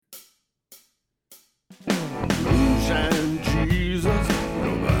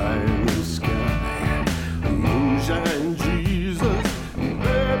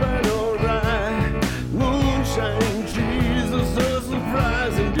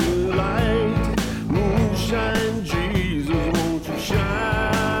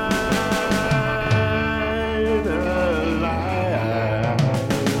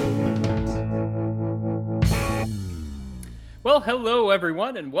hello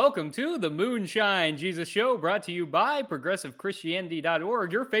everyone, and welcome to the Moonshine Jesus Show, brought to you by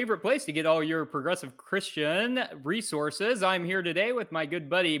ProgressiveChristianity.org, your favorite place to get all your progressive Christian resources. I'm here today with my good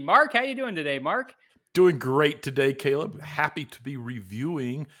buddy Mark. How you doing today, Mark? Doing great today, Caleb. Happy to be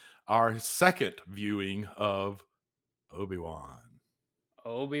reviewing our second viewing of Obi-Wan.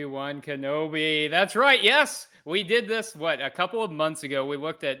 Obi-Wan Kenobi. That's right. Yes, we did this, a couple of months ago. We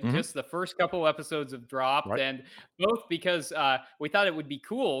looked at just the first couple episodes of Dropped, Right. and both because we thought it would be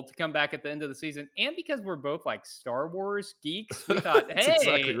cool to come back at the end of the season, and because we're both like Star Wars geeks, we thought, That's hey,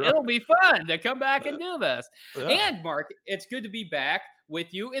 exactly right. it'll be fun to come back and do this. Yeah. And Mark, it's good to be back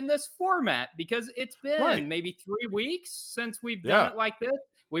with you in this format because it's been maybe 3 weeks since we've done it like this.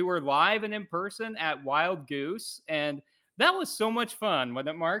 We were live and in person at Wild Goose, and that was so much fun,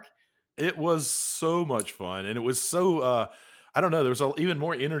 wasn't it, Mark? It was so much fun, and it was so, I don't know, there was even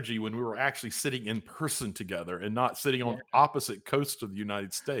more energy when we were actually sitting in person together and not sitting on opposite coasts of the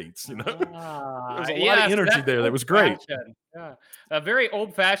United States, you know? There was a lot of energy there. That was great. Yeah. A very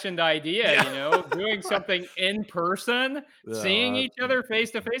old-fashioned idea, doing something in person, seeing each other face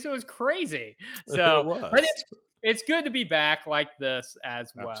to face. It was crazy. So, but it's good to be back like this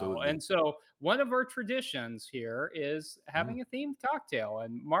as well. Absolutely. And so one of our traditions here is having a themed cocktail.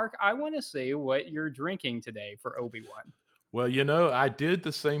 And Mark, I want to see what you're drinking today for Obi-Wan. Well, I did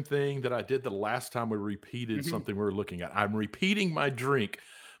the same thing that I did the last time we repeated something we were looking at. I'm repeating my drink,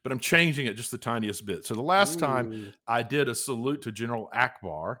 but I'm changing it just the tiniest bit. So the last time I did a salute to General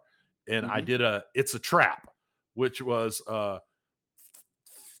Akbar, and I did It's a Trap, which was 4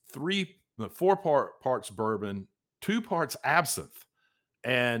 parts bourbon, 2 parts absinthe,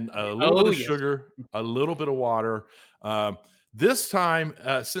 and a little bit of sugar, a little bit of water. This time,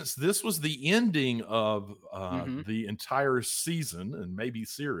 since this was the ending of the entire season and maybe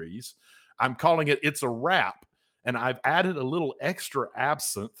series, I'm calling it It's a Wrap. And I've added a little extra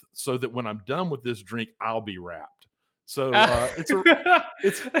absinthe so that when I'm done with this drink, I'll be wrapped. So it's a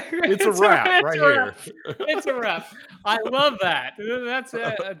wrap right here. It's a wrap. I love that. That's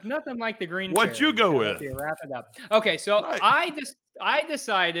nothing like the green. What'd you go with? Wrap it up. Okay, so I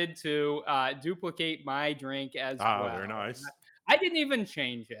decided to duplicate my drink as well. Very nice. I didn't even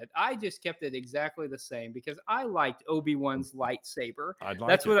change it. I just kept it exactly the same because I liked Obi-Wan's lightsaber.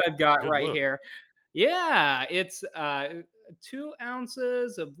 That's what I've got here. Yeah, it's 2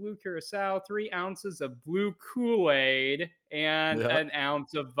 ounces of blue curacao, 3 ounces of blue Kool-Aid, and an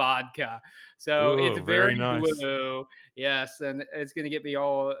ounce of vodka. So it's very nice. Blue. Yes, and it's going to get me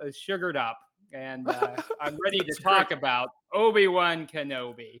all sugared up. And I'm ready to talk about Obi-Wan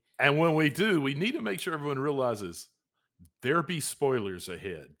Kenobi. And when we do, we need to make sure everyone realizes there be spoilers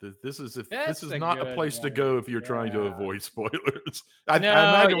ahead. This is not a place to go if you're trying to avoid spoilers. I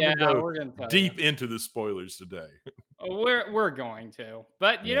imagine we're going to go deep into the spoilers today. We're going to.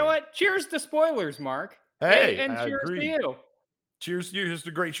 But you know what? Cheers to spoilers, Mark. Hey, and cheers to you. Cheers to you. It's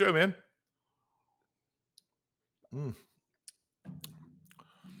a great show, man.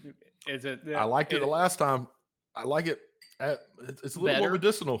 Is it? I liked it the last time. I like it. It's a little more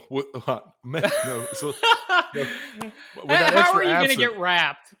medicinal. How are you going to get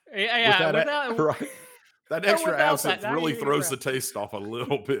wrapped? That extra absinthe really throws the taste off a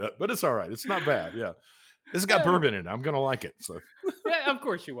little bit, but it's all right. It's not bad. Yeah, this has got bourbon in it. I'm going to like it. So, yeah, of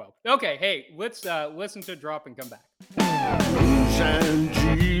course you will. Okay, hey, let's listen to Drop and come back. Moonshine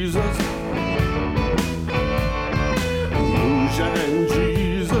Jesus, Moonshine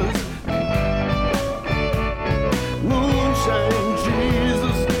Jesus. Moonshine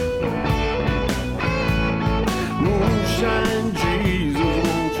Jesus, Moonshine Jesus,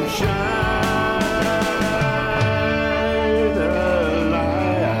 won't you shine a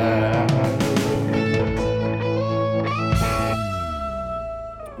light?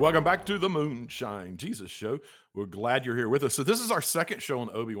 Welcome back to the Moonshine Jesus Show. We're glad you're here with us. So this is our second show on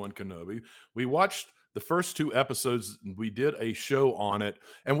Obi-Wan Kenobi. We watched the first 2 episodes. We did a show on it,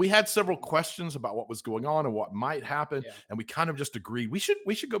 and we had several questions about what was going on and what might happen. And we kind of just agreed we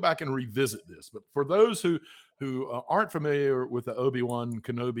should go back and revisit this. But for those who aren't familiar with the Obi-Wan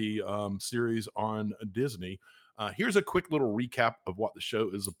Kenobi series on Disney, here's a quick little recap of what the show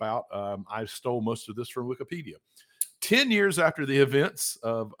is about. I stole most of this from Wikipedia. 10 years after the events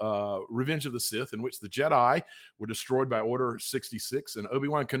of Revenge of the Sith, in which the Jedi were destroyed by Order 66, and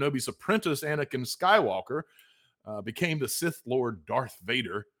Obi-Wan Kenobi's apprentice, Anakin Skywalker, became the Sith Lord Darth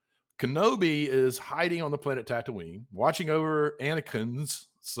Vader, Kenobi is hiding on the planet Tatooine, watching over Anakin's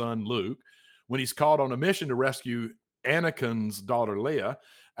son Luke, when he's called on a mission to rescue Anakin's daughter Leia,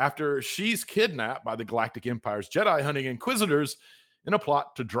 after she's kidnapped by the Galactic Empire's Jedi hunting Inquisitors in a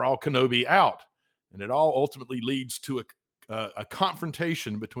plot to draw Kenobi out. And it all ultimately leads to a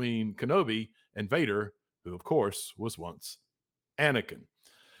confrontation between Kenobi and Vader, who of course was once Anakin.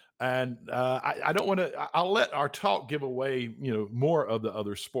 And I don't want to. I'll let our talk give away, more of the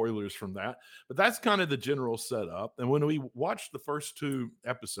other spoilers from that. But that's kind of the general setup. And when we watched the first 2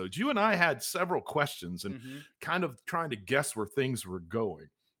 episodes, you and I had several questions and kind of trying to guess where things were going.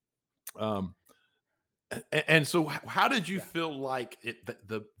 And so, how did you feel like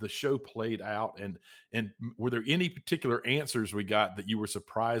the show played out? And were there any particular answers we got that you were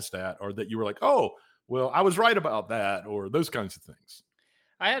surprised at, or that you were like, oh, well, I was right about that, or those kinds of things?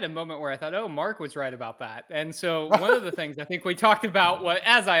 I had a moment where I thought, oh, Mark was right about that. And so one of the things I think we talked about,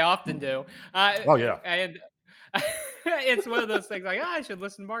 as I often do, Oh, yeah. and it's one of those things like, I should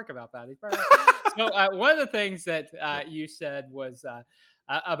listen to Mark about that. He's probably right. So one of the things that you said was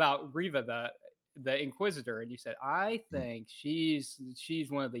about Riva, the Inquisitor, and you said, I think she's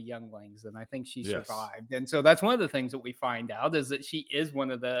one of the younglings, and I think she survived. And so that's one of the things that we find out, is that she is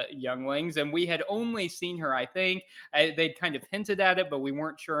one of the younglings, and we had only seen her, I think they'd kind of hinted at it, but we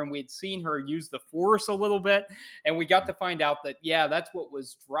weren't sure, and we'd seen her use the Force a little bit, and we got to find out that that's what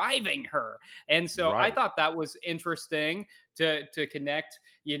was driving her. And so I thought that was interesting to connect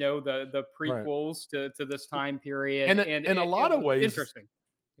the prequels to this time period, and in a lot of ways interesting.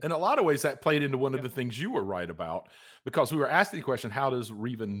 In a lot of ways, that played into one of the things you were right about, because we were asking the question, how does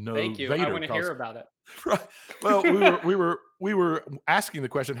Riva know Thank you. Vader? I want to hear about it. Right. Well, we were asking the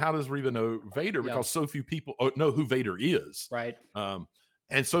question, how does Riva know Vader? Because so few people know who Vader is. Right.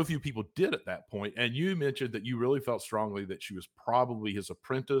 And so few people did at that point. And you mentioned that you really felt strongly that she was probably his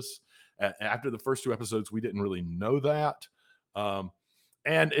apprentice. After the first 2 episodes, we didn't really know that.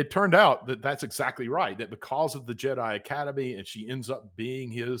 And it turned out that that's exactly right, that because of the Jedi Academy, and she ends up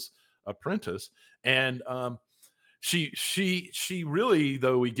being his apprentice. And she really,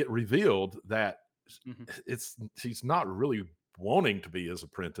 though, we get revealed that she's not really wanting to be his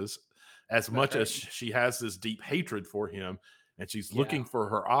apprentice as much as she has this deep hatred for him. And she's looking for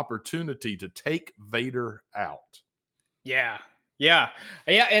her opportunity to take Vader out. Yeah.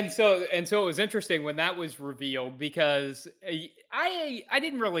 And so it was interesting when that was revealed, because I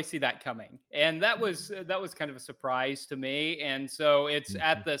didn't really see that coming, and that was kind of a surprise to me. And so it's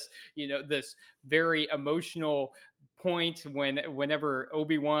at this this very emotional point whenever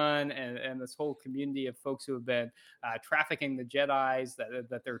Obi-Wan and this whole community of folks who have been trafficking the Jedis,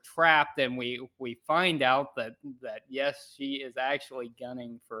 that they're trapped, and we find out that yes, she is actually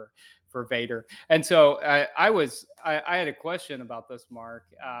gunning for Vader. And so I had a question about this, Mark.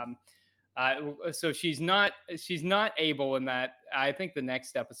 So she's not able in that. I think the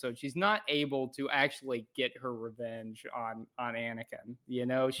next episode, she's not able to actually get her revenge on Anakin.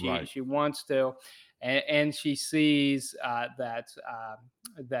 She wants to, and she sees that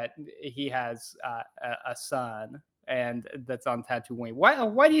he has a son, and that's on Tatooine.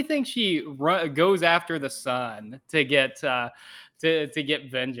 Why do you think she goes after the son to get to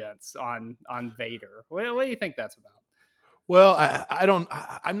get vengeance on Vader? What do you think that's about? Well,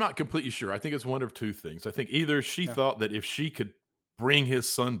 I'm not completely sure. I think it's one of 2 things. I think either she thought that if she could bring his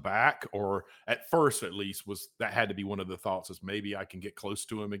son back, or at first at least that had to be one of the thoughts, is maybe I can get close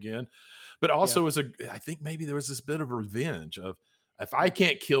to him again. But also I think maybe there was this bit of revenge of, if I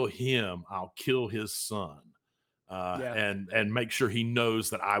can't kill him, I'll kill his son. And make sure he knows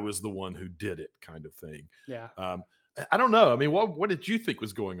that I was the one who did it, kind of thing. Yeah. I don't know. I mean, what did you think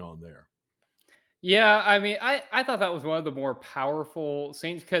was going on there? Yeah, I mean, I thought that was one of the more powerful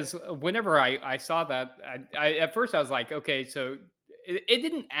scenes, because whenever I saw that, I at first I was like, okay, so it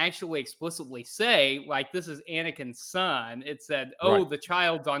didn't actually explicitly say, like, this is Anakin's son. It said, the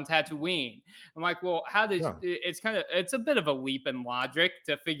child's on Tatooine. I'm like, well, how did it's a bit of a leap in logic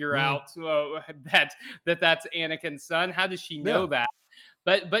to figure out that's Anakin's son. How does she know that?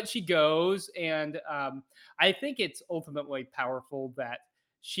 But she goes, and I think it's ultimately powerful that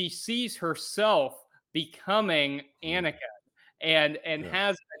she sees herself becoming Anakin, and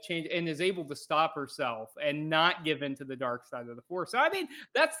has a change, and is able to stop herself and not give in to the dark side of the Force. So, I mean,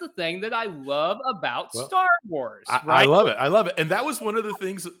 that's the thing that I love about Star Wars. I love it. And that was one of the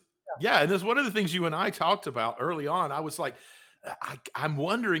things. And that's one of the things you and I talked about early on. I was like, I'm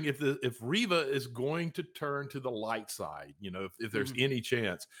wondering if Riva is going to turn to the light side, if there's any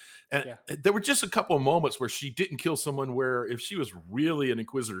chance. And there were just a couple of moments where she didn't kill someone, where if she was really an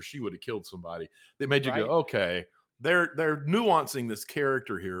Inquisitor, she would have killed somebody. They made you go, okay, they're nuancing this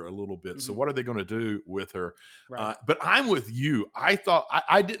character here a little bit. So what are they going to do with her? But I'm with you. I thought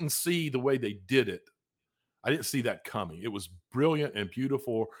I didn't see the way they did it. I didn't see that coming. It was brilliant and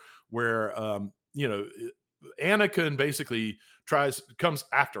beautiful, where Anakin basically comes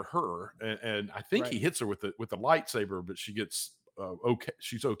after her, and I think he hits her with the lightsaber, but she gets okay.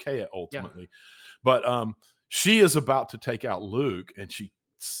 She's okay ultimately, but she is about to take out Luke, and she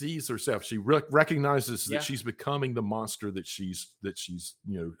sees herself. She recognizes that she's becoming the monster that she's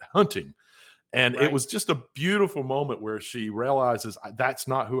hunting. And it was just a beautiful moment where she realizes that's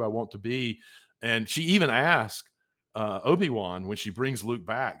not who I want to be. And she even asked Obi-Wan when she brings Luke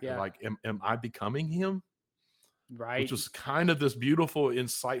back, like, am I becoming him? Right. Which was kind of this beautiful,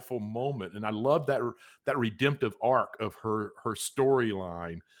 insightful moment. And I love that redemptive arc of her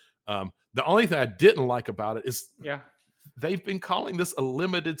storyline. The only thing I didn't like about it is they've been calling this a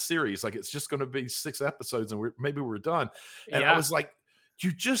limited series. Like, it's just going to be 6 episodes and maybe we're done. And I was like,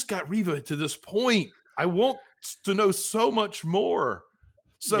 you just got Reva to this point. I want to know so much more.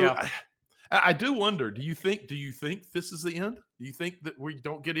 So I do wonder, do you think this is the end? Do you think that we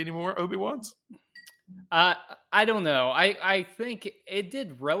don't get any more Obi-Wans? I don't know. I think it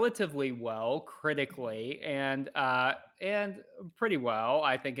did relatively well critically and pretty well,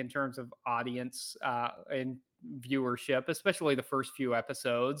 I think, in terms of audience and viewership, especially the first few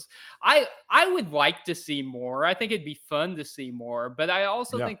episodes. I would like to see more. I think it'd be fun to see more, but I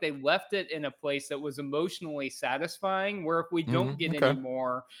also think they left it in a place that was emotionally satisfying, where if we don't get any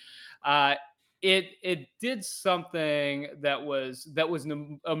more, it did something that was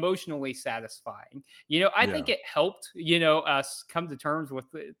emotionally satisfying. I think it helped, us come to terms with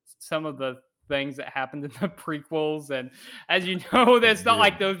some of the things that happened in the prequels. And as you know, that's not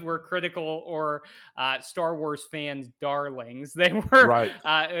like those were critical or Star Wars fans' darlings. They were,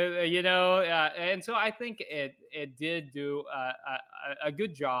 and so I think it did do a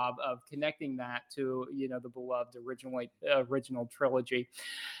good job of connecting that to, the beloved original trilogy.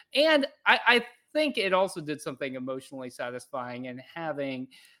 And I think it also did something emotionally satisfying in having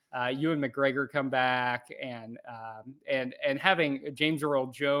Ewan McGregor come back and having James Earl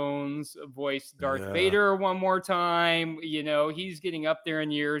Jones voice Darth Vader one more time. He's getting up there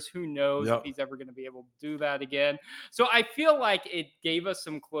in years. Who knows if he's ever going to be able to do that again. So I feel like it gave us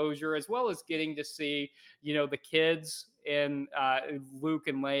some closure, as well as getting to see, the kids in Luke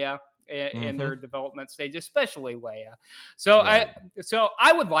and Leia in their development stage, especially Leia. So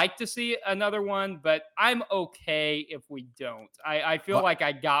I would like to see another one, but I'm okay if we don't. I feel like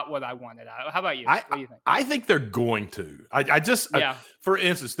I got what I wanted out. How about you? What do you think? I think they're going to. For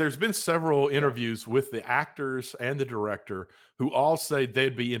instance, there's been several interviews with the actors and the director who all say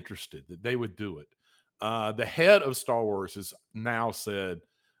they'd be interested, that they would do it. The head of Star Wars has now said,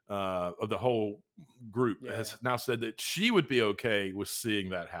 of the whole group, has now said that she would be okay with seeing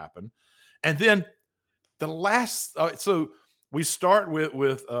that happen. And then the last, so we start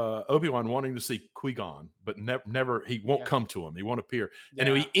with Obi-Wan wanting to see Qui-Gon, but never he won't come to him. He won't appear.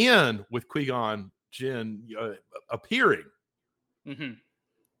 And we end with Qui-Gon Jinn appearing. And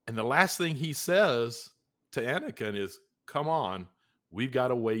the last thing he says to Anakin is, "Come on, we've got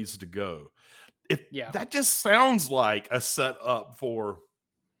a ways to go." That just sounds like a setup for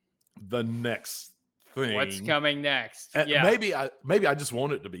the next thing. What's coming next? Maybe I just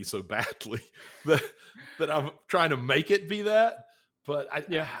want it to be so badly that I'm trying to make it be that. But I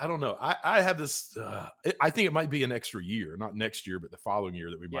don't know. I have this. I think it might be an extra year, not next year, but the following year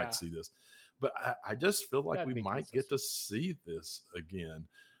that we might see this. But I just feel like we might get to see this again.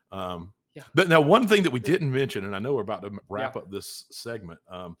 But now, one thing that we didn't mention, and I know we're about to wrap up this segment,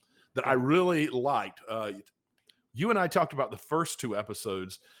 that I really liked. You and I talked about the first 2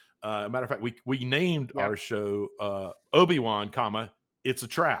 episodes. Matter of fact, we named our show Obi-Wan, It's a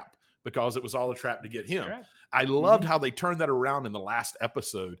Trap, because it was all a trap to get him. I loved how they turned that around in the last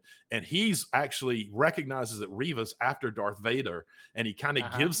episode, and he's actually recognizes that Reva's after Darth Vader, and he kind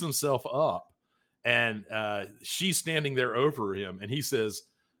of gives himself up, and she's standing there over him, and he says,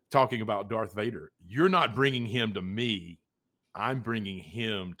 talking about Darth Vader, "You're not bringing him to me. I'm bringing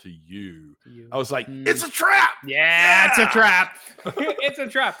him to you." I was like, it's a trap. It's a trap. It's a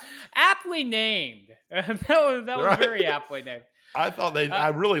trap. Aptly named. that was very aptly named. I thought I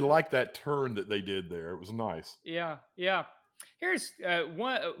really liked that turn that they did there. It was nice. Yeah. Here's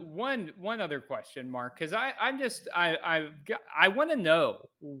one other question, Mark, because I want to know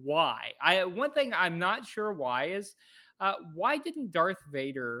why. One thing I'm not sure why is why didn't Darth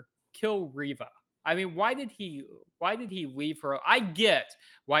Vader kill Reva? I mean, why did he leave her? I get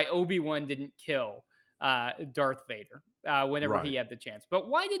why Obi-Wan didn't kill Darth Vader whenever he had the chance, but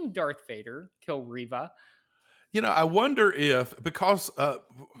why didn't Darth Vader kill Reva? I wonder if, because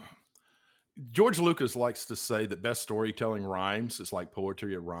George Lucas likes to say that best storytelling rhymes. It's like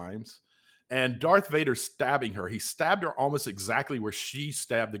poetry, it rhymes. And Darth Vader stabbing her, he stabbed her almost exactly where she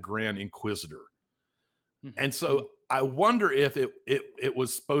stabbed the Grand Inquisitor. And so I wonder if it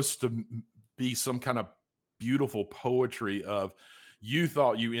was supposed to be some kind of beautiful poetry of, you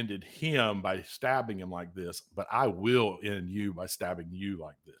thought you ended him by stabbing him like this, but I will end you by stabbing you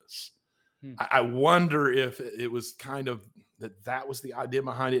like this. I wonder if it was kind of that was the idea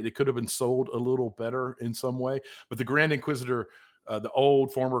behind it. It could have been sold a little better in some way, but the Grand Inquisitor, the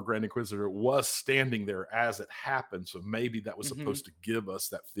old former Grand Inquisitor, was standing there as it happened. So maybe that was supposed to give us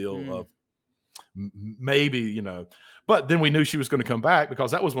that feel of maybe, you know, but then we knew she was going to come back,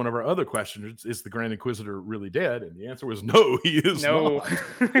 because that was one of our other questions. Is the Grand Inquisitor really dead? And the answer was no, he is not.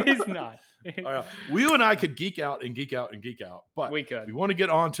 He's not. You and I could geek out, but we could. We want to get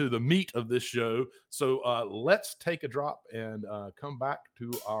on to the meat of this show. So let's take a drop and come back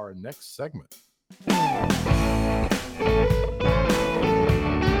to our next segment.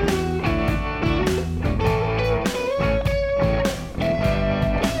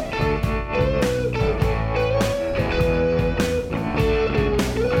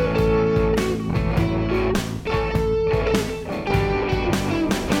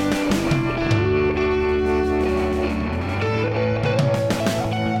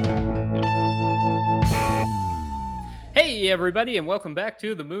 Hey, everybody, and welcome back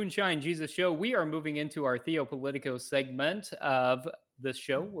to the Moonshine Jesus Show. We are moving into our Theopolitico segment of this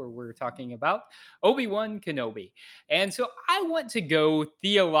show, where we're talking about Obi-Wan Kenobi. And so I want to go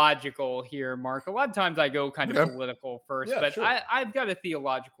theological here, Mark. A lot of times I go kind of political first, but sure. I've got a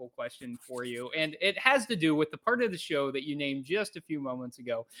theological question for you. And it has to do with the part of the show that you named just a few moments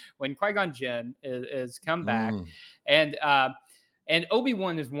ago, when Qui-Gon Jinn is come back. And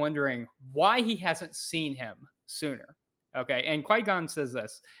Obi-Wan is wondering why he hasn't seen him sooner. Okay, and Qui-Gon says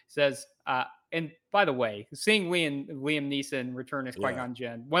this, and by the way, seeing Liam Neeson return as Qui-Gon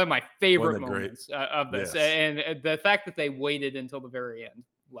Jinn, one of my favorite moments of this, and the fact that they waited until the very end,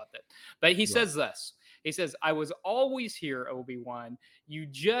 loved it. But he says this, he says, "I was always here, Obi-Wan, you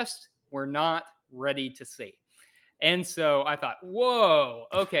just were not ready to see." And so I thought, whoa,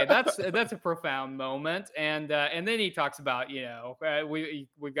 okay, that's a profound moment. And then he talks about, you know,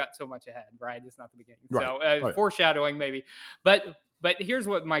 we've got so much ahead, right? It's not the beginning. Right. So foreshadowing maybe. But here's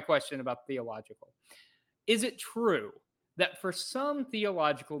what my question about theological. Is it true that for some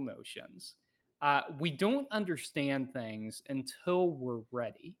theological notions, we don't understand things until we're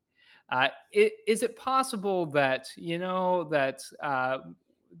ready? Is it possible that, you know, that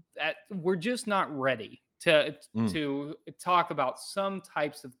we're just not ready to talk about some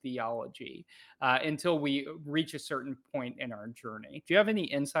types of theology until we reach a certain point in our journey? Do you have any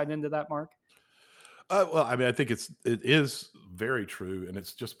insight into that, Mark? Well, I mean, I think it is very true, and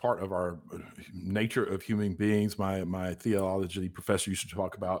it's just part of our nature of human beings. My theology professor used to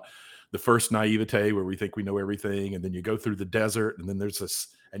talk about the first naivete, where we think we know everything, and then you go through the desert, and then there's this,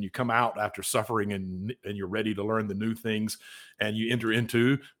 and you come out after suffering, and you're ready to learn the new things, and you enter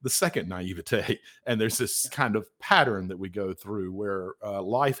into the second naivete, and there's this kind of pattern that we go through where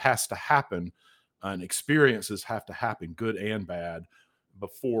life has to happen, and experiences have to happen, good and bad,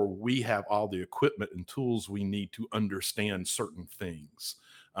 before we have all the equipment and tools we need to understand certain things.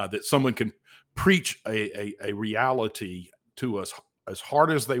 That someone can preach a reality to us as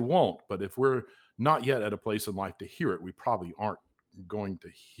hard as they want, but if we're not yet at a place in life to hear it, we probably aren't going to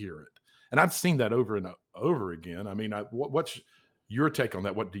hear it. And I've seen that over and over again. I mean, what's your take on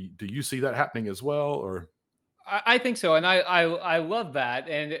that? What do you see that happening as well, or? I think so, and I love that.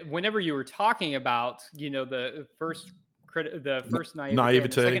 And whenever you were talking about, you know, the first naivete,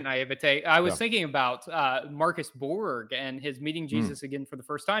 the second naivete, I was thinking about Marcus Borg and his meeting Jesus again for the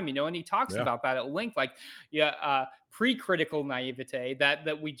first time, you know, and he talks about that at length, like pre-critical naivete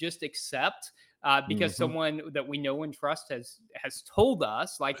that we just accept because someone that we know and trust has told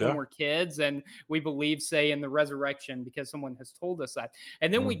us, like when we're kids, and we believe, say, in the resurrection because someone has told us that.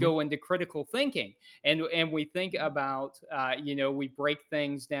 And then we go into critical thinking, and we think about, you know, we break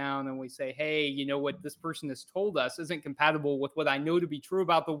things down and we say, hey, you know, what this person has told us isn't compatible with what I know to be true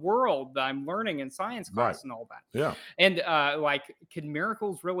about the world that I'm learning in science class and all that. Yeah. And like, can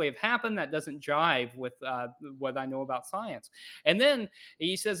miracles really have happened? That doesn't jive with what I know about science. And then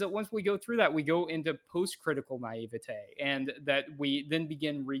he says that once we go through that, we go into post-critical naivete, and that we then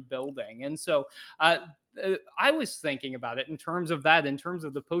begin rebuilding. And so I was thinking about it in terms of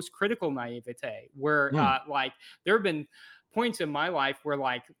the post-critical naivete, where like there have been points in my life where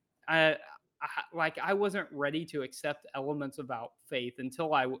like I wasn't ready to accept elements about faith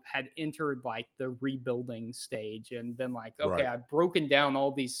until I had entered like the rebuilding stage and been like, okay, Right. I've broken down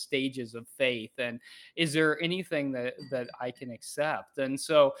all these stages of faith, and is there anything that I can accept? And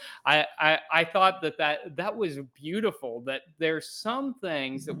so I thought that was beautiful, that there's some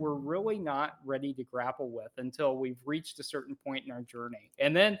things that we're really not ready to grapple with until we've reached a certain point in our journey.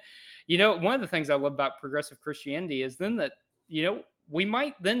 And then, one of the things I love about progressive Christianity is then that, we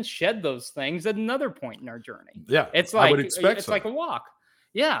might then shed those things at another point in our journey. Yeah, It's I would like expect so. like a walk.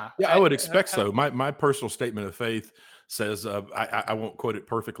 Yeah. Yeah, I would expect so. My personal statement of faith says, I won't quote it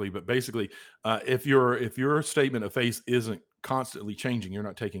perfectly, but basically, if your statement of faith isn't constantly changing, you're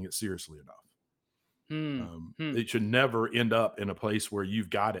not taking it seriously enough. It should never end up in a place where you've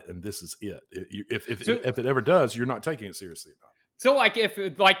got it and this is it. If it ever does, you're not taking it seriously enough. So, like, if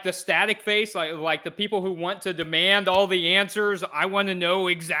like the static face, like the people who want to demand all the answers, I want to know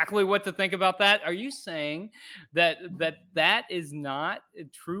exactly what to think about that. Are you saying that is not a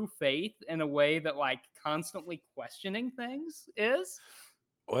true faith in a way that like constantly questioning things is?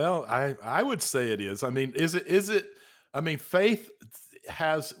 Well, I would say it is. I mean, is it? I mean, faith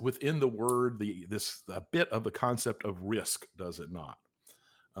has within the word a bit of the concept of risk, does it not?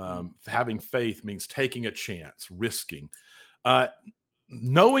 Having faith means taking a chance, risking.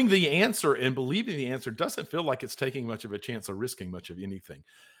 Knowing the answer and believing the answer doesn't feel like it's taking much of a chance or risking much of anything.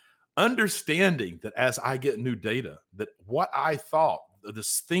 Understanding that as I get new data, that what I thought,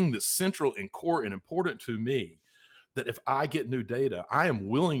 this thing that's central and core and important to me, that if I get new data, I am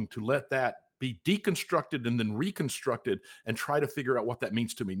willing to let that be deconstructed and then reconstructed and try to figure out what that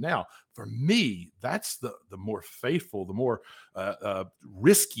means to me now. For me, that's the more faithful, the more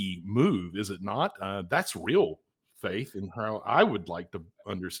risky move, is it not? That's real faith and how I would like to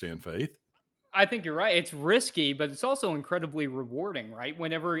understand faith. I think you're right. It's risky, but it's also incredibly rewarding, right?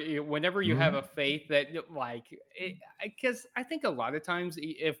 Whenever you have a faith that, like, because I think a lot of times,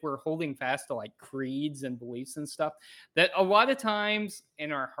 if we're holding fast to like creeds and beliefs and stuff, that a lot of times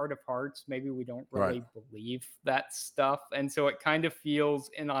in our heart of hearts, maybe we don't really believe that stuff, and so it kind of feels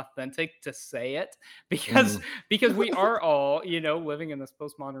inauthentic to say it because we are all living in this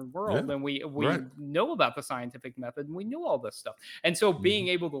postmodern world, and we know about the scientific method and we know all this stuff, and so being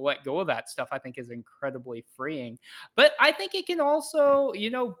able to let go of that stuff, I think, is incredibly freeing. But I think it can also,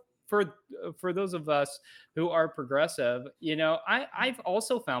 for those of us who are progressive, I've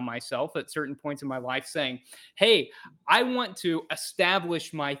also found myself at certain points in my life saying, hey, I want to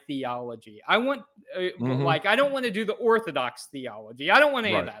establish my theology. I want, like, I don't want to do the orthodox theology. I don't want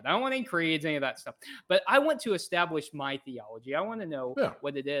any of that. I don't want any creeds, any of that stuff. But I want to establish my theology. I want to know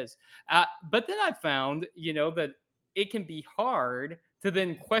what it is. But then I found, that it can be hard to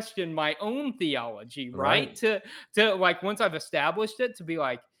then question my own theology, right? To like, once I've established it, to be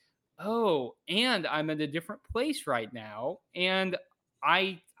like, oh, and I'm in a different place right now, and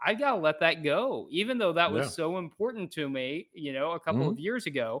I gotta let that go, even though that was so important to me, a couple of years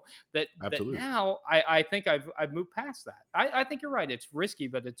ago. That now I think I've moved past that. I think you're right. It's risky,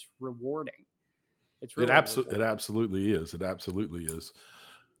 but it's rewarding. It's really it absolutely is. It absolutely is.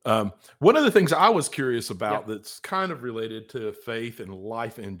 One of the things I was curious about that's kind of related to faith and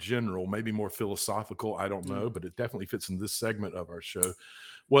life in general, maybe more philosophical, I don't know, but it definitely fits in this segment of our show,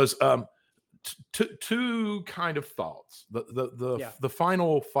 was two kind of thoughts. The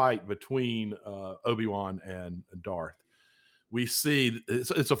final fight between Obi-Wan and Darth. We see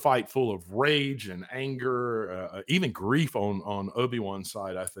it's a fight full of rage and anger, even grief on Obi-Wan's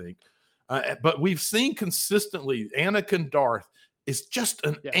side, I think. But we've seen consistently Anakin Darth is just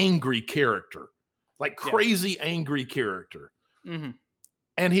an angry character, like crazy angry character.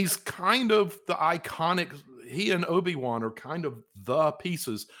 And he's kind of the iconic, he and Obi-Wan are kind of the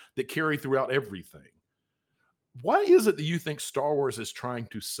pieces that carry throughout everything. What is it that you think Star Wars is trying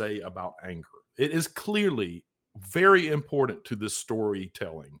to say about anger? It is clearly very important to this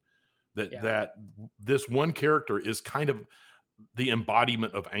storytelling that this one character is kind of the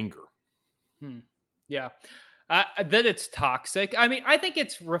embodiment of anger. Yeah. That it's toxic. I mean, I think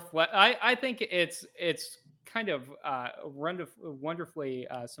it's I think it's kind of wonderfully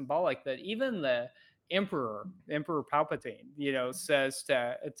symbolic that even the Emperor Palpatine, says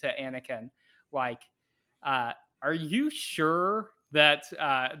to Anakin, like, are you sure that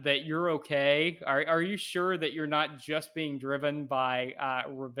you're okay? Are you sure that you're not just being driven by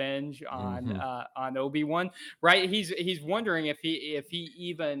revenge on Obi-Wan? Right? He's wondering if he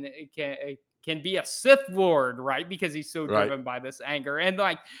even can be a Sith Lord, right? Because he's so driven by this anger. And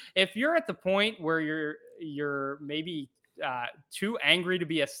like, if you're at the point where you're maybe too angry to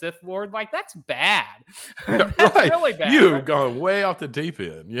be a Sith Lord, like that's bad. That's right. Really bad. You've right? gone way off the deep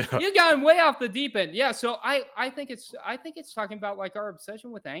end. Yeah, you've gone way off the deep end. Yeah, so I think it's talking about like our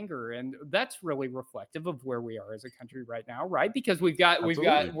obsession with anger, and that's really reflective of where we are as a country right now, right? Because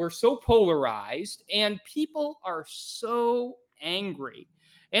we're so polarized, and people are so angry.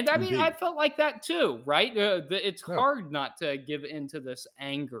 And I mean, indeed. I felt like that too, right? It's hard not to give into this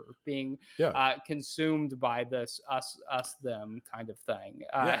anger, being consumed by this us, them kind of thing.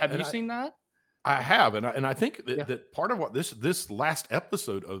 Have you seen that? I have, and I think that part of what this last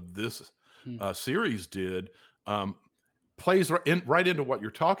episode of this series did plays right into what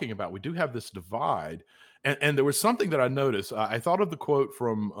you're talking about. We do have this divide, and there was something that I noticed. I thought of the quote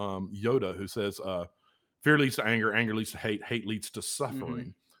from Yoda, who says, "Fear leads to anger, anger leads to hate, hate leads to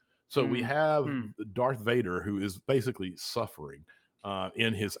suffering." So we have Darth Vader, who is basically suffering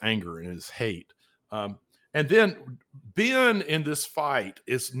in his anger and his hate. And then Ben in this fight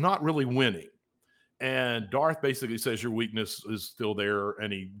is not really winning. And Darth basically says your weakness is still there,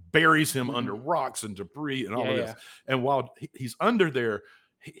 and he buries him under rocks and debris and all of this. And while he's under there,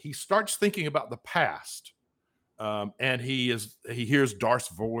 he starts thinking about the past. And he hears Darth's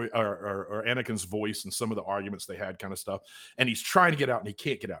voice or Anakin's voice and some of the arguments they had, kind of stuff. And he's trying to get out and he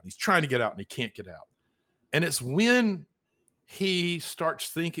can't get out. And he's trying to get out and he can't get out. And it's when he starts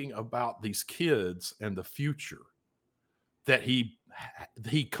thinking about these kids and the future that he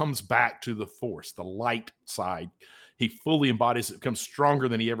comes back to the Force, the light side. He fully embodies it, becomes stronger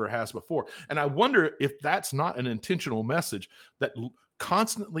than he ever has before. And I wonder if that's not an intentional message, that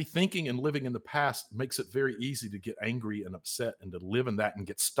constantly thinking and living in the past makes it very easy to get angry and upset and to live in that and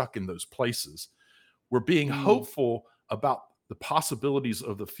get stuck in those places. We're being hopeful about the possibilities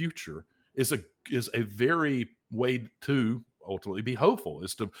of the future is a very way to ultimately be hopeful,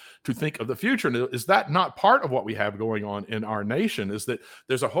 is to think of the future. And is that not part of what we have going on in our nation, is that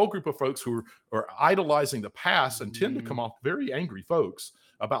there's a whole group of folks who are idolizing the past and tend to come off very angry folks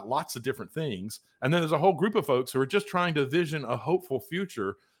about lots of different things. And then there's a whole group of folks who are just trying to vision a hopeful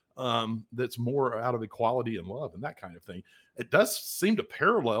future that's more out of equality and love and that kind of thing. It does seem to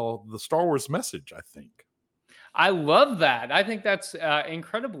parallel the Star Wars message, I think. I love that. I think that's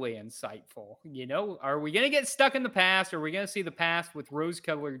incredibly insightful. You know, are we going to get stuck in the past? Or are we going to see the past with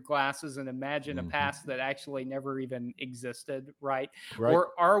rose-colored glasses and imagine a past that actually never even existed, right?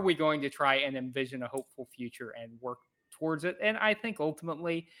 Or are we going to try and envision a hopeful future and work towards it? And I think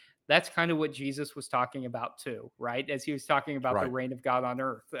ultimately that's kind of what Jesus was talking about too, right? As he was talking about the reign of God on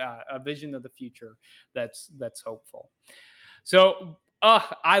earth, a vision of the future that's hopeful. So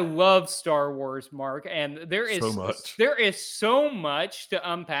I love Star Wars, Mark, and there is so much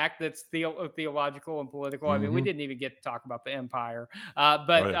to unpack that's theological and political. I mean, we didn't even get to talk about the Empire,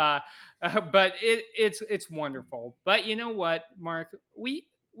 but it's wonderful. But you know what, Mark, we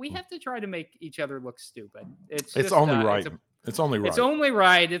have to try to make each other look stupid. It's only right. It's only right. It's only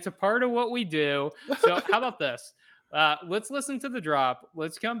right. It's a part of what we do. So how about this? Let's listen to the drop.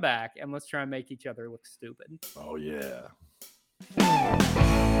 Let's come back and let's try and make each other look stupid. Oh yeah.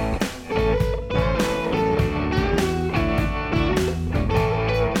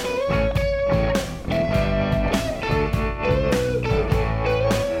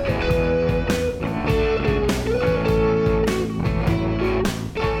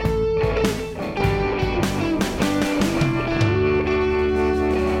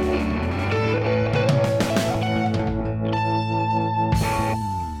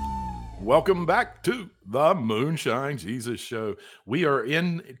 Welcome back to the Moonshine Jesus Show. We are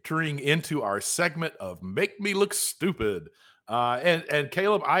entering into our segment of Make Me Look Stupid. And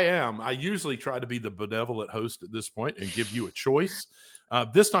Caleb, I usually try to be the benevolent host at this point and give you a choice.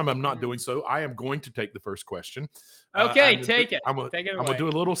 This time I'm not doing so. I am going to take the first question. Okay, take it. I'm going to do a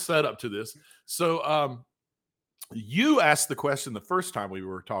little setup to this. So you asked the question the first time we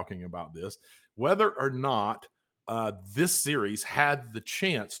were talking about this, whether or not this series had the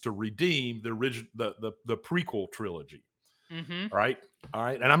chance to redeem the original, the prequel trilogy. All right.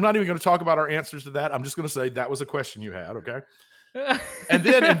 And I'm not even going to talk about our answers to that. I'm just going to say that was a question you had. Okay. And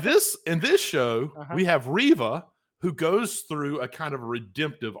then in this show, we have Reva, who goes through a kind of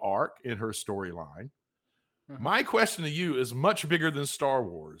redemptive arc in her storyline. My question to you is much bigger than Star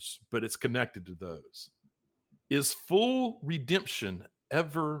Wars, but it's connected to those. Is full redemption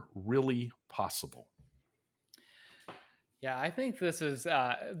ever really possible? Yeah, I think this is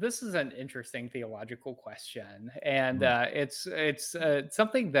an interesting theological question, and it's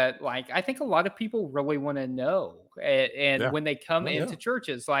something that, like, I think a lot of people really want to know. And when they come into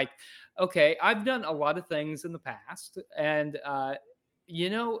churches, like, okay, I've done a lot of things in the past, and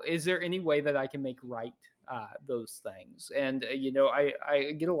is there any way that I can make right those things. And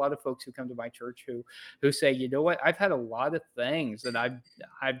I get a lot of folks who come to my church who say, you know what, I've had a lot of things that I've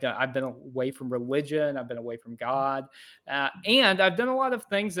done. I've been away from religion. I've been away from God, and I've done a lot of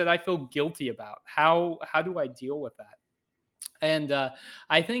things that I feel guilty about. How do I deal with that? And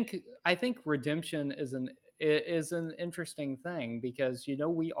I think redemption is an interesting thing, because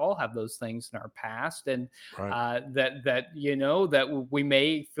we all have those things in our past, and that we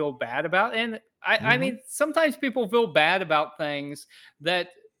may feel bad about. And I mean, sometimes people feel bad about things that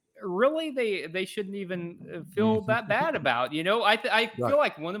really they shouldn't even feel that bad about. I feel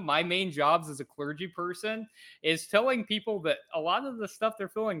like one of my main jobs as a clergy person is telling people that a lot of the stuff they're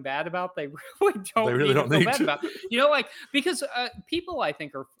feeling bad about, they really don't feel bad about. Because people,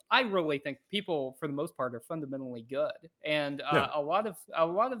 I really think people, for the most part, are fundamentally good, and a lot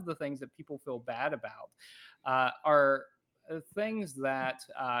of the things that people feel bad about are things that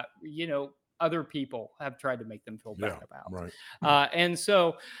other people have tried to make them feel bad about. Right. And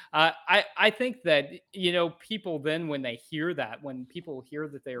so I think that, people then, when people hear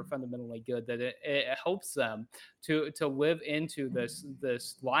that they are fundamentally good, that it helps them to live into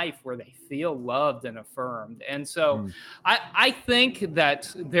this life where they feel loved and affirmed. And so I think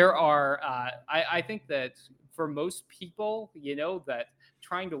that there are, I think that for most people, that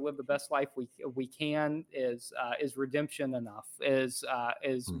trying to live the best life we can is redemption enough, is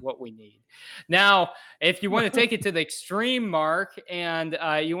what we need. Now, if you want to take it to the extreme, Mark, and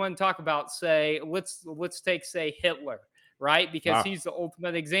you want to talk about, say, let's take Hitler, right? Because he's the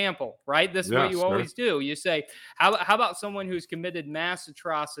ultimate example, right? This is what you always do. You say, how about someone who's committed mass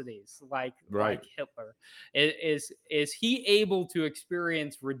atrocities like Hitler? Is he able to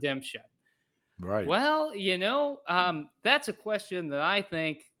experience redemption? Right. Well, that's a question that I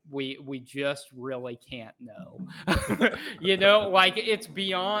think we just really can't know. Like it's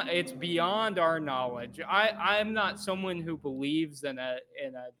beyond our knowledge. I'm not someone who believes in a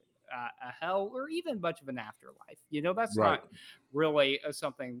hell or even much of an afterlife. That's not really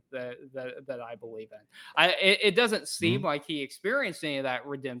something that I believe in. It doesn't seem like he experienced any of that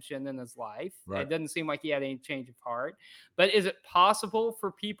redemption in his life. It doesn't seem like he had any change of heart. But is it possible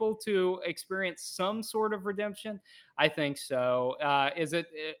for people to experience some sort of redemption? I think so. Is it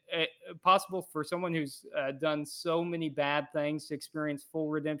possible for someone who's done so many bad things to experience full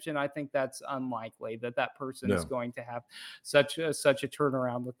redemption? I think that's unlikely, that person is going to have such a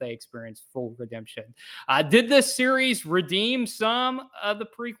turnaround that they experience full redemption. Did this series redeem some of the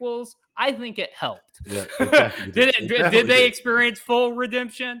prequels? I think it helped. Yeah, exactly. Did they experience full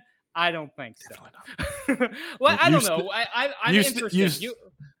redemption? I don't think so. Well, I don't know. I'm interested.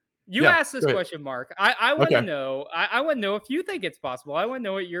 You asked this question, Mark. I want to know. I want to know if you think it's possible. I want to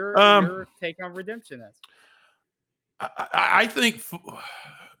know what your take on redemption is. I think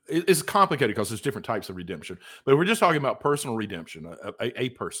it's complicated because there's different types of redemption. But we're just talking about personal redemption, a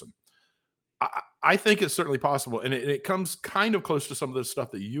person. I think it's certainly possible, and it comes kind of close to some of the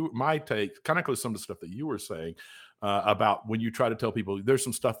stuff that kind of close to some of the stuff that you were saying about when you try to tell people there's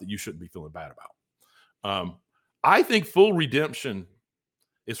some stuff that you shouldn't be feeling bad about. I think full redemption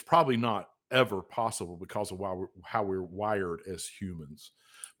is probably not ever possible because of how we're wired as humans.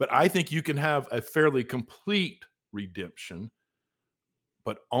 But I think you can have a fairly complete redemption,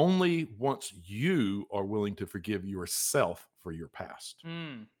 but only once you are willing to forgive yourself for your past.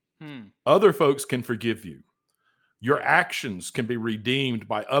 Other folks can forgive you. Your actions can be redeemed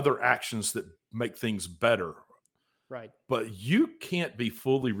by other actions that make things better. Right. But you can't be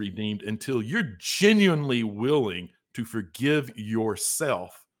fully redeemed until you're genuinely willing to forgive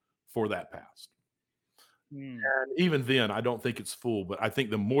yourself for that past. And even then, I don't think it's full, but I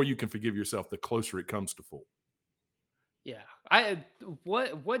think the more you can forgive yourself, the closer it comes to full. Yeah.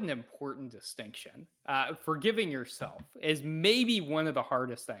 What an important distinction. Forgiving yourself is maybe one of the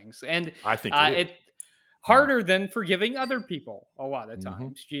hardest things. And I think it's harder than forgiving other people a lot of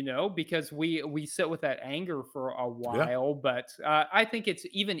times, because we sit with that anger for a while. But I think it's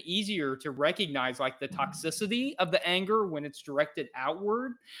even easier to recognize like the toxicity of the anger when it's directed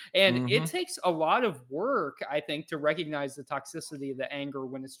outward. And it takes a lot of work, I think, to recognize the toxicity of the anger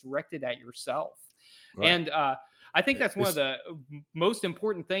when it's directed at yourself. And I think that's one of the most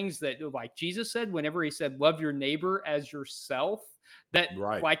important things that, like Jesus said, whenever he said, love your neighbor as yourself, that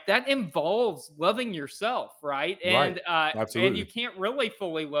like that involves loving yourself. Right. And, and you can't really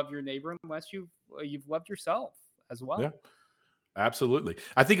fully love your neighbor unless you've loved yourself as well. Yeah, absolutely.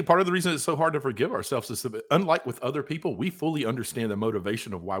 I think part of the reason it's so hard to forgive ourselves is that, unlike with other people, we fully understand the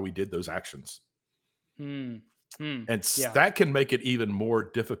motivation of why we did those actions. And that can make it even more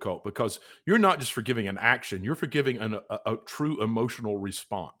difficult because you're not just forgiving an action, you're forgiving a true emotional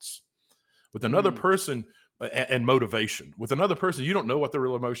response. With another person, and motivation. With another person, you don't know what their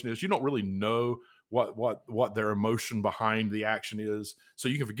real emotion is. You don't really know what their emotion behind the action is. So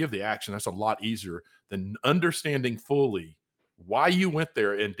you can forgive the action. That's a lot easier than understanding fully why you went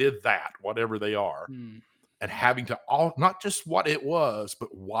there and did that, whatever they are, and having to not just what it was,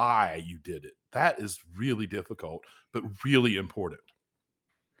 but why you did it. That is really difficult, but really important.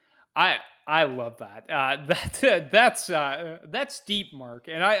 I love that. That's deep, Mark,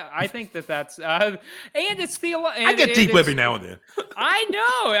 and I think that's and it's I get deep every now and then. I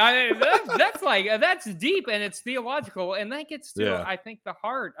know. That's deep, and it's theological, and that gets to I think the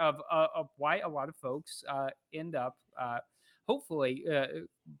heart of why a lot of folks end up hopefully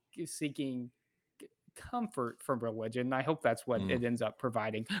seeking comfort from religion. I hope that's what it ends up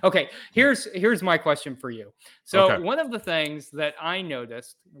providing. Okay, here's my question for you. So one of the things that I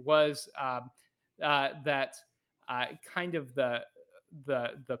noticed was that kind of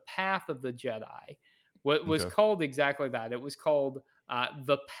the path of the Jedi was called exactly that. It was called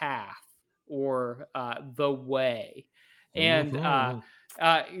the path or the way. And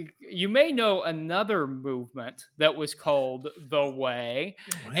you may know another movement that was called the Way,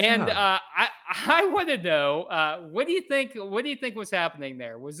 and I want to know what do you think? What do you think was happening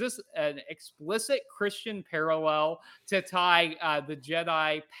there? Was this an explicit Christian parallel to tie the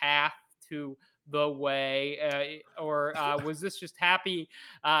Jedi path to the Way, or was this just happy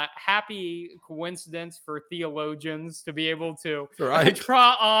coincidence for theologians to be able to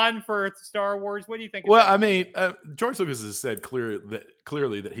draw on for Star Wars? What do you think? Well, I mean, George Lucas has said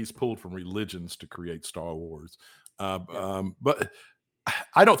clearly that he's pulled from religions to create Star Wars, but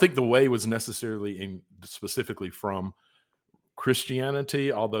I don't think the Way was necessarily specifically from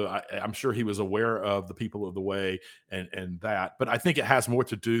Christianity, although I'm sure he was aware of the people of the Way and that. But I think it has more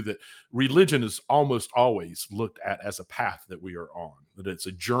to do that religion is almost always looked at as a path that we are on, that it's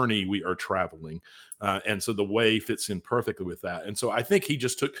a journey we are traveling. And so the Way fits in perfectly with that. And so I think he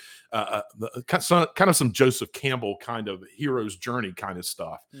just took kind of some Joseph Campbell kind of hero's journey kind of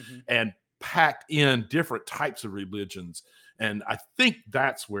stuff and packed in different types of religions. And I think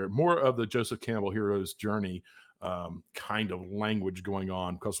that's where more of the Joseph Campbell hero's journey kind of language going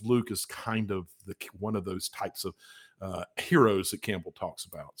on, because Luke is kind of one of those types of heroes that Campbell talks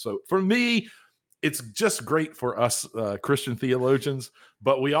about. So for me, it's just great for us Christian theologians,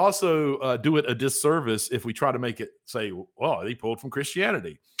 but we also do it a disservice if we try to make it say, well, he pulled from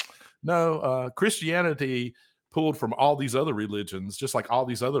Christianity. No, Christianity pulled from all these other religions, just like all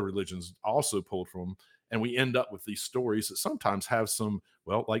these other religions also pulled from, and we end up with these stories that sometimes have some,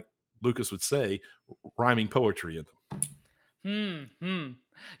 well, like Lucas would say, rhyming poetry in them.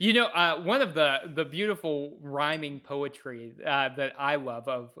 You know, one of the beautiful rhyming poetry that I love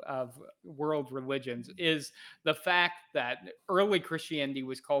of world religions is the fact that early Christianity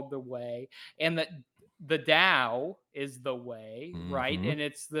was called the Way, and that the Tao is the Way, right? And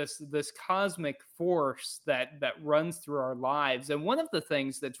it's this cosmic force that runs through our lives. And one of the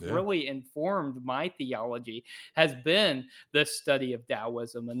things that's really informed my theology has been this study of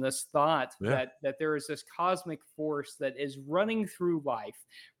Taoism and this thought that there is this cosmic force that is running through life,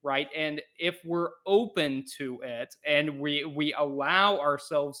 right? And if we're open to it and we allow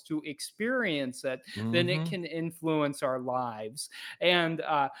ourselves to experience it, then it can influence our lives. And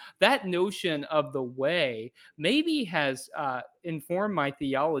that notion of the Way maybe has informed my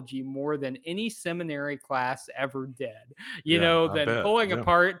theology more than any seminary class ever did. You know, than pulling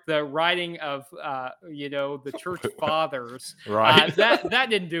apart the writing of the church fathers. Right. That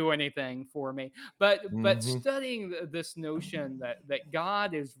didn't do anything for me. But studying this notion that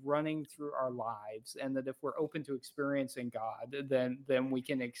God is running through our lives, and that if we're open to experiencing God, then we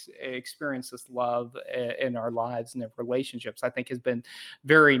can experience this love in our lives and in relationships, I think has been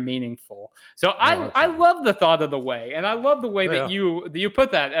very meaningful. So I love the thought of the Way, and I love the way that you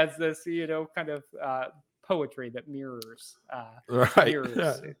put that as this kind of poetry that mirrors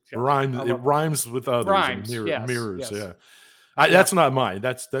it rhymes with others. Mirrors. That's not mine.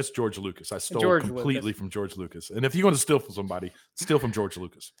 That's George Lucas. I stole completely from George Lucas. And if you're going to steal from somebody, steal from George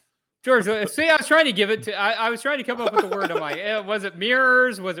Lucas. George, see, I was trying to give it to. I was trying to come up with the word. I'm like, was it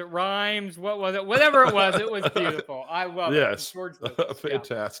mirrors? Was it rhymes? What was it? Whatever it was beautiful. I love it. George Lucas.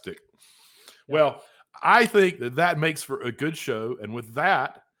 Fantastic. Well, I think that makes for a good show. And with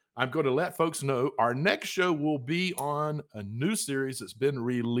that, I'm going to let folks know our next show will be on a new series that's been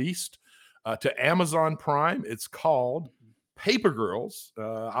released to Amazon Prime. It's called Paper Girls.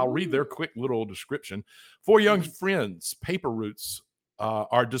 I'll read their quick little description. 4 young friends, paper routes,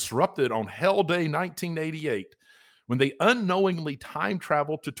 are disrupted on Hell Day 1988 when they unknowingly time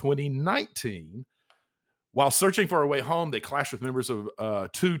travel to 2019, While searching for a way home, they clash with members of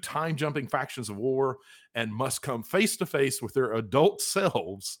two time-jumping factions of war and must come face-to-face with their adult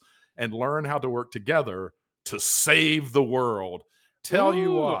selves and learn how to work together to save the world. Tell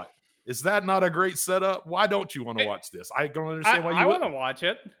you what, is that not a great setup? Why don't you want to watch this? I don't understand why you I want to watch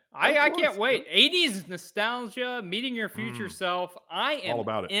it. I can't wait. 80s nostalgia, meeting your future self. I am all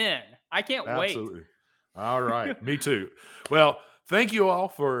about it. in. I can't wait. Absolutely. All right. Me too. Well, thank you all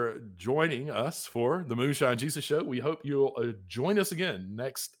for joining us for the Moonshine Jesus Show. We hope you'll join us again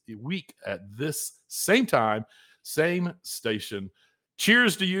next week at this same time, same station.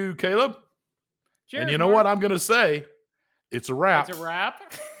 Cheers to you, Caleb. Cheers, and you know Mark. what I'm going to say? It's a wrap. It's a wrap.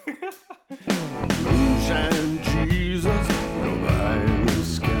 Moonshine